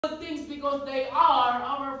good things because they are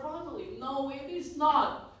our family. No, it is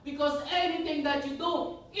not. Because anything that you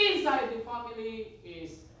do inside the family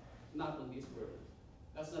is not on this world.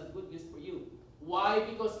 That's not good news for you. Why?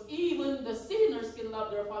 Because even the sinners can love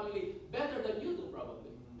their family better than you do, probably.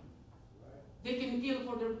 They can kill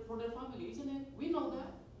for their family, isn't it? We know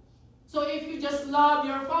that. So if you just love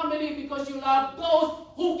your family because you love those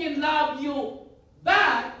who can love you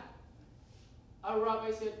back, our rabbi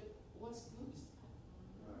said, what's good is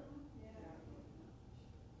that?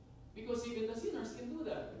 Because even the sinners can do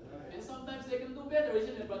that. And sometimes they can do better,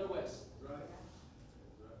 isn't it, Brother West?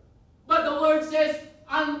 But the word says,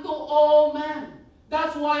 unto all men.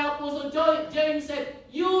 That's why Apostle James said,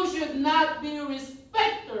 you should not be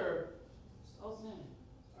respecter of men.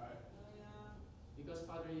 Because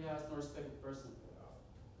Father Yahweh has no respect of person.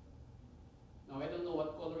 Now I don't know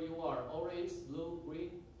what color you are. Orange, blue,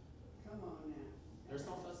 green. Come on now. There's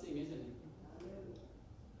no such thing, isn't it?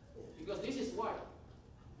 Because this is white.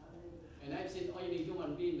 And I've seen only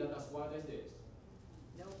human being that as white as this.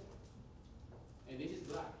 Nope. And this is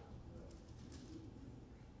black.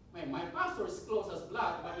 My pastor is close as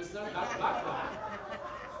black, but it's not that black.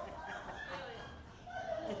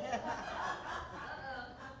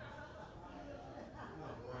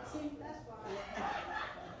 See?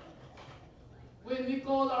 When we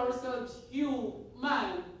call ourselves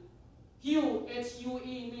human, hue,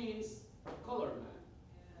 H-U-E, means color man.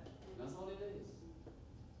 That's all it is.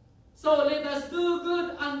 So let us do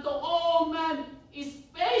good unto all men,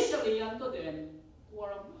 especially unto them who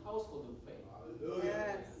are of the household of faith.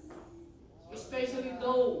 Yes. Especially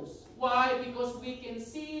those. Why? Because we can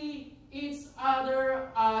see each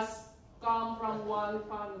other as come from one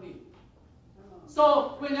family.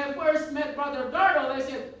 So when I first met Brother Darrell, I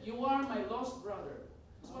said, you are my lost brother.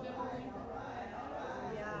 That's what I told him.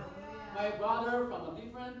 My brother from a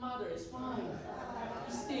different mother is fine.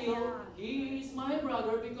 Still, he is my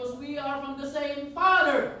brother because we are from the same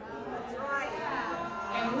father.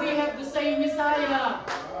 And we have the same Messiah.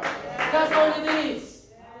 That's all it is.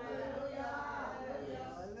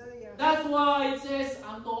 That's why it says,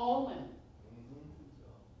 unto all men.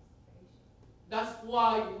 That's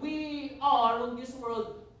why we are on this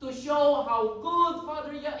world, to show how good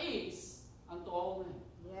Father Yah is unto all men.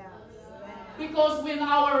 Yeah. Because when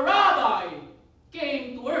our rabbi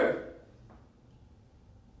came to earth,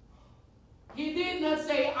 he did not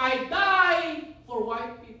say, I die for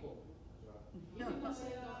white people. He did not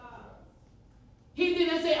say that. He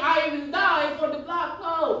didn't say, I will die for the black.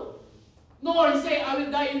 No. Nor he say, I will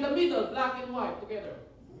die in the middle, black and white together.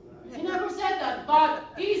 He never said that. But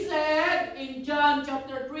he said in John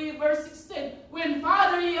chapter 3, verse 16, when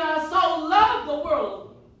Father Yah so loved the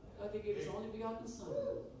world, that he gave his only begotten Son.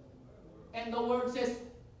 And the word says,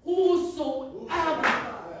 whosoever.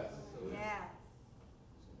 Yeah.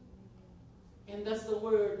 And that's the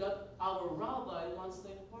word that our rabbi wants to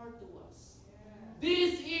impart to us.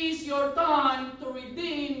 This is your time to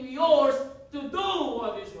redeem yours, to do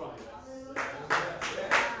what is right.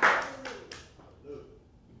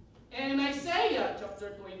 And Isaiah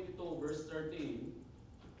chapter 22 verse 13.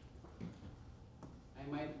 I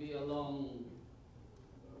might be a long-winded,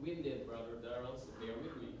 Brother Darrell, so bear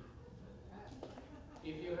with me.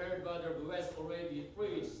 If you heard Brother West already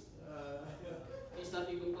preach, it's not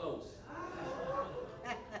even close.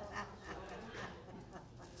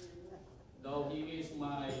 Though he is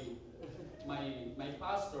my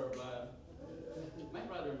pastor, but my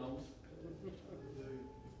brother knows.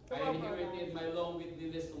 I inherited my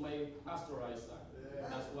long-windedness to my pastor Isaac.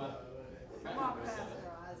 That's what my mother said.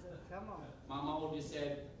 Come on. Mama always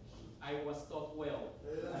said, I was taught well.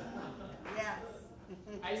 Yes.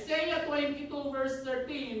 Isaiah 22 verse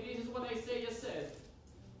 13, this is what Isaiah said.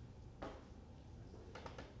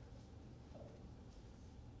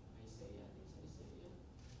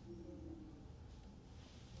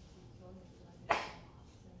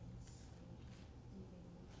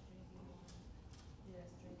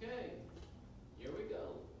 Okay, here we go.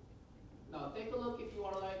 Now take a look if you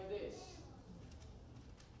are like this.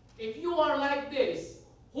 If you are like this,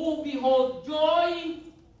 who behold joy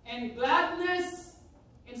and gladness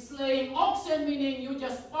in slaying oxen, meaning you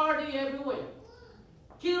just party everywhere,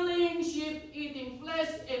 killing sheep, eating flesh,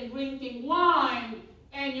 and drinking wine,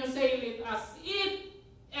 and you say, let us eat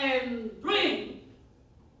and drink,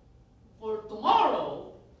 for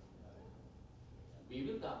tomorrow we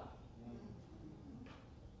will die.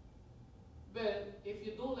 But if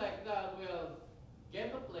you do like that, well,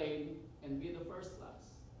 get a plane and be the first class.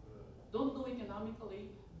 Don't do it economically.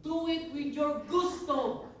 Do it with your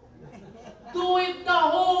gusto. Do it the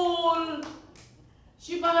whole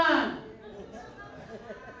shebang. I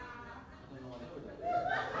don't know what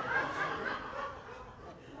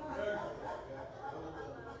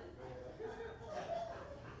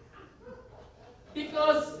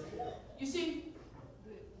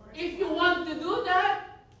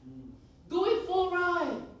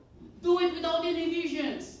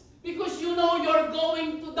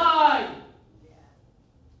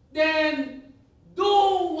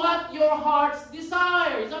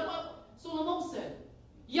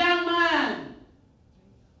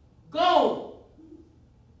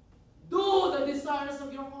desires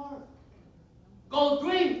of your heart. Go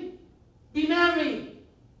drink, be merry.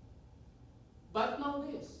 But know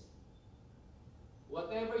this,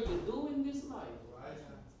 whatever you do in this life,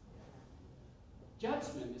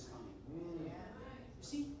 judgment is coming. You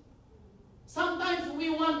see? Sometimes we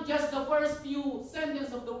want just the first few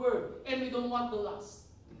sentences of the word and we don't want the last.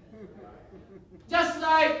 Just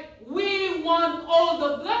like we want all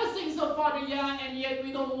the blessings of Father Yah and yet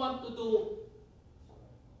we don't want to do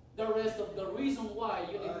the rest of the reason why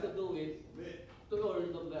you need to do it to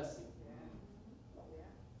earn the blessing.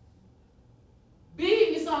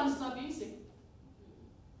 Being a son is not easy.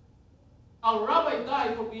 Our rabbi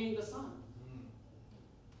died for being the son.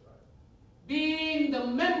 Being the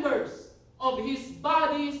members of his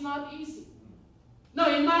body is not easy. Now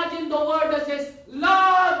imagine the word that says,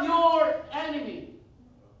 love your enemy.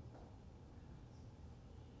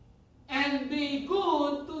 And be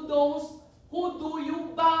good to those who do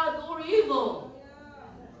you bad or evil.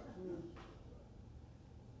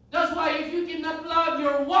 That's why if you cannot love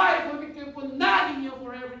your wife or if you keep nagging you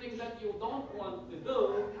for everything that you don't want to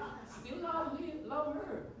do, still love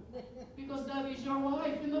her. Because that is your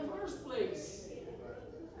wife in the first place.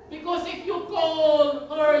 Because if you call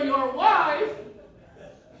her your wife,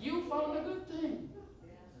 you found a good thing.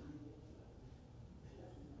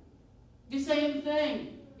 The same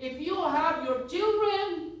thing. If you have your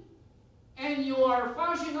children and you are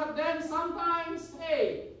flashing at them sometimes,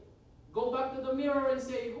 hey, go back to the mirror and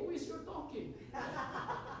say, who is you talking?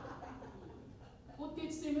 Who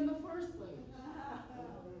teach them in the first place?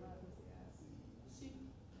 See?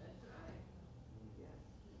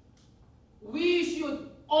 We should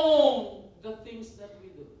own the things that we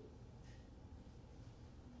do.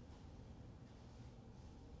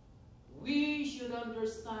 We should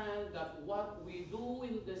understand that what we do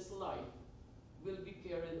in this life will be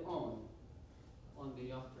carried on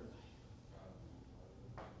the afterlife.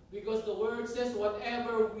 Because the word says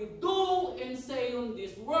whatever we do and say in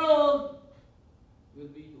this world will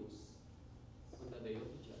be used on the day of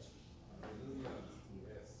the judgment.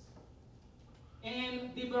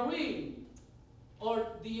 And Devarim, or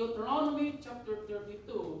Deuteronomy chapter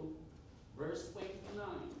 32, verse 29.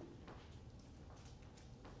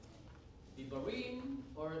 Devarim,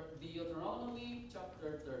 or Deuteronomy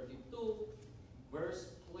chapter 32, verse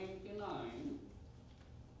 29.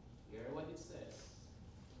 Hear what it says.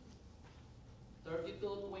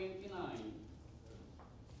 32:29.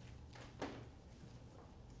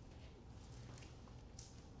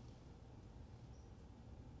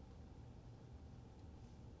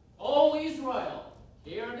 O Israel,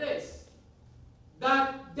 hear this,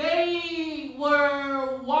 that they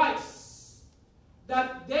were wise,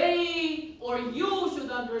 that they or you should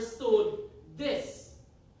understood this.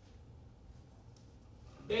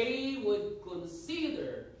 They would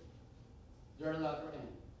consider their latter end.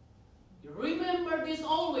 You remember this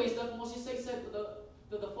always that Moses said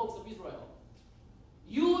to the folks of Israel.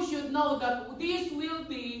 You should know that this will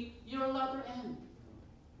be your latter end.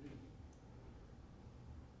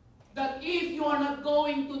 That if you are not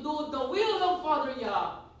going to do the will of Father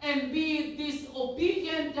Yah and be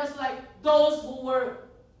disobedient just like those who were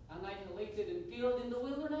annihilated and killed in the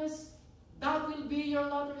wilderness, that will be your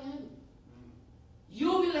latter end.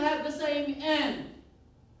 You will have the same end.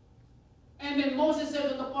 And then Moses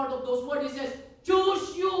said on the part of those words, he says,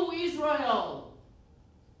 choose you, Israel,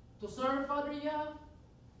 to serve Father Yah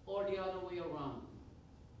or the other way around.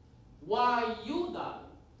 Why you die,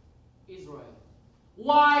 Israel?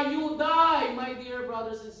 Why you die, my dear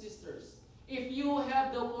brothers and sisters, if you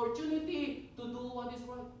have the opportunity to do what is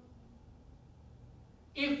right?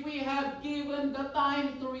 If we have given the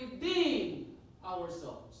time to redeem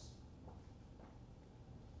ourselves.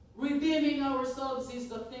 Redeeming ourselves is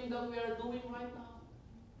the thing that we are doing right now.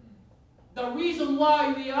 The reason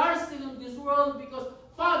why we are still in this world because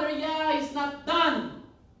Father Yah is not done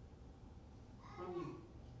from you.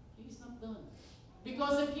 He is not done.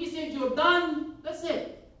 Because if He said you're done, that's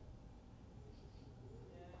it.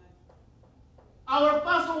 Our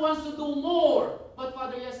pastor wants to do more, but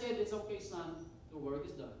Father Yah said, it's okay, son, your work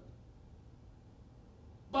is done.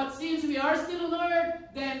 But since we are still on earth,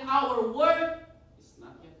 then our work is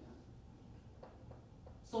not yet done.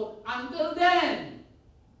 So until then,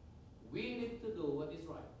 we need to do what is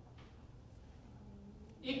right.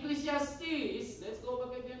 Ecclesiastes, let's go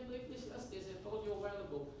back again to Ecclesiastes. I told you a while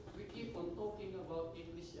ago, we keep on talking about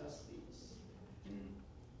Ecclesiastes.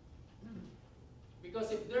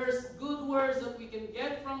 Because if there's good words that we can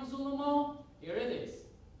get from Solomon, here it is,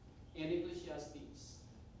 in Ecclesiastes.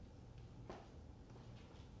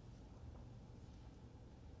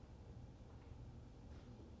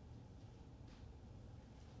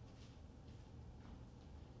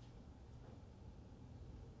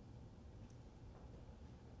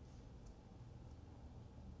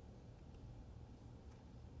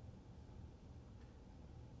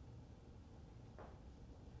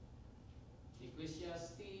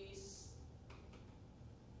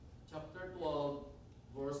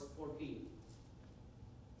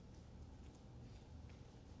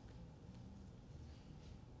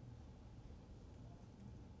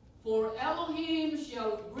 For Elohim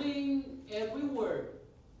shall bring every word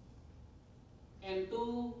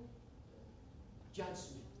into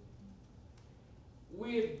judgment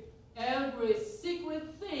with every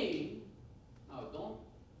secret thing. Now,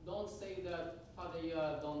 don't say that Father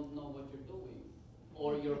Yah don't know what you're doing,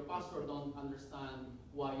 or your pastor don't understand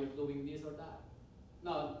why you're doing this or that.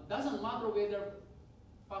 Now, it doesn't matter whether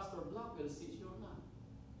Pastor Blackwell sees you or not.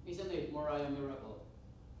 Isn't it, Moriah Miracle?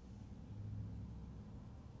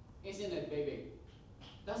 Isn't it, baby?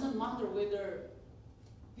 Doesn't matter whether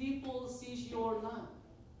people sees you or not.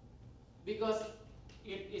 Because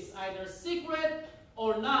it is either secret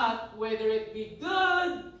or not, whether it be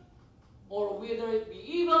good or whether it be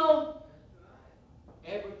evil,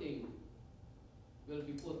 everything will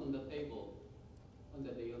be put on the table on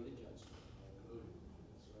the day of the judgment.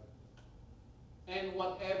 And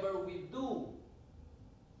whatever we do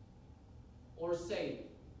or say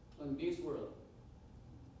on this world,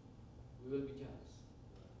 we will be judged.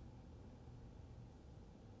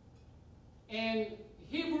 And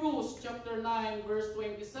Hebrews chapter 9 verse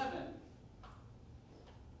 27.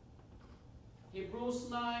 Hebrews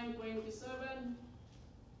 9:27.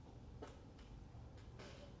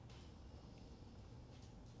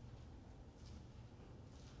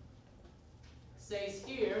 Says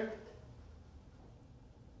here,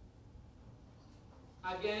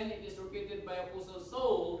 again it is repeated by Apostle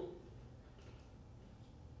Saul,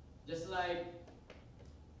 just like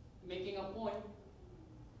making a point.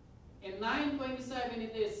 In 9:27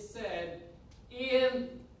 it is said, and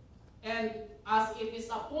as it is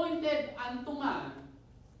appointed unto man,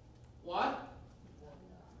 what?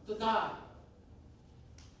 To die.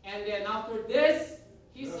 And then after this,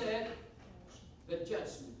 he said, the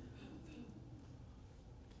judgment.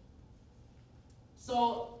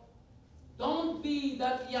 So, don't be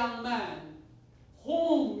that young man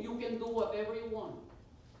whom you can do whatever you want.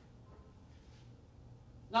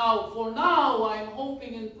 Now, for now, I'm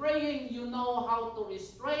hoping and praying you know how to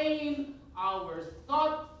restrain our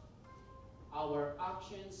thought, our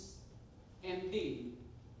actions, and deed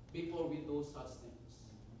before we do such things.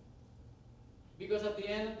 Because at the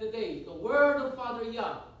end of the day, the word of Father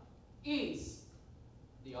Yah is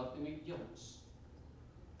the ultimate judge.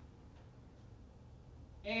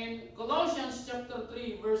 In Colossians chapter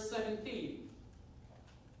 3, verse 17,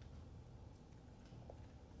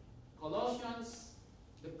 Colossians,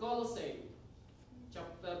 the Colossae,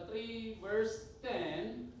 chapter 3, verse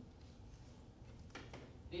 10,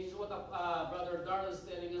 this is what Brother Darrell is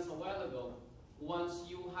telling us a while ago. Once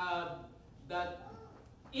you have that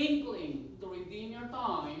inkling to redeem your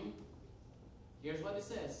time, here's what it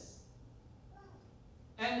says.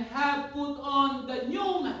 And have put on the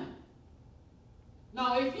new man.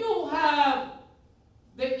 Now, if you have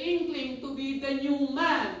the inkling to be the new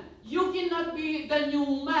man, you cannot be the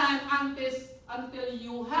new man until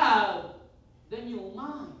you have the new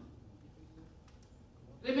mind.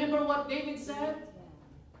 Remember what David said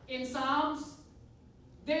in Psalms?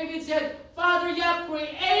 David said, Father Yah,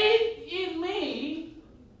 create in me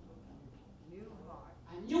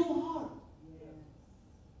a new heart,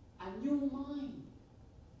 a new mind.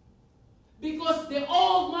 Because the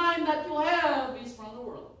old mind that you have is from the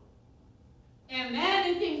world. And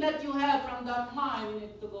anything that you have from that mind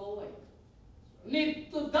needs to go away.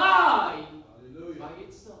 Need to die. Hallelujah. By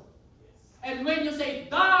itself. Yes. And when you say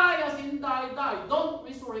die, as in die, don't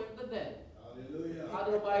resurrect the dead. Hallelujah.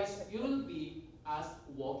 Otherwise, you'll be as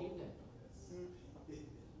walking dead. Yes.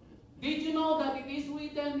 Did you know that it is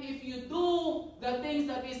written, if you do the things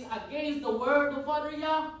that is against the word of Father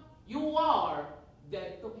Yah, you are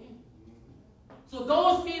dead to him. So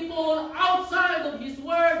those people outside of his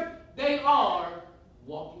word, they are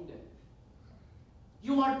walking dead.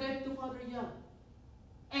 You are dead to Father Yah.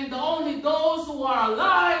 And only those who are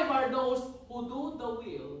alive are those who do the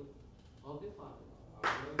will of the Father.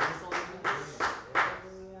 That's all it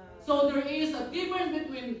is. So there is a difference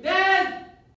between dead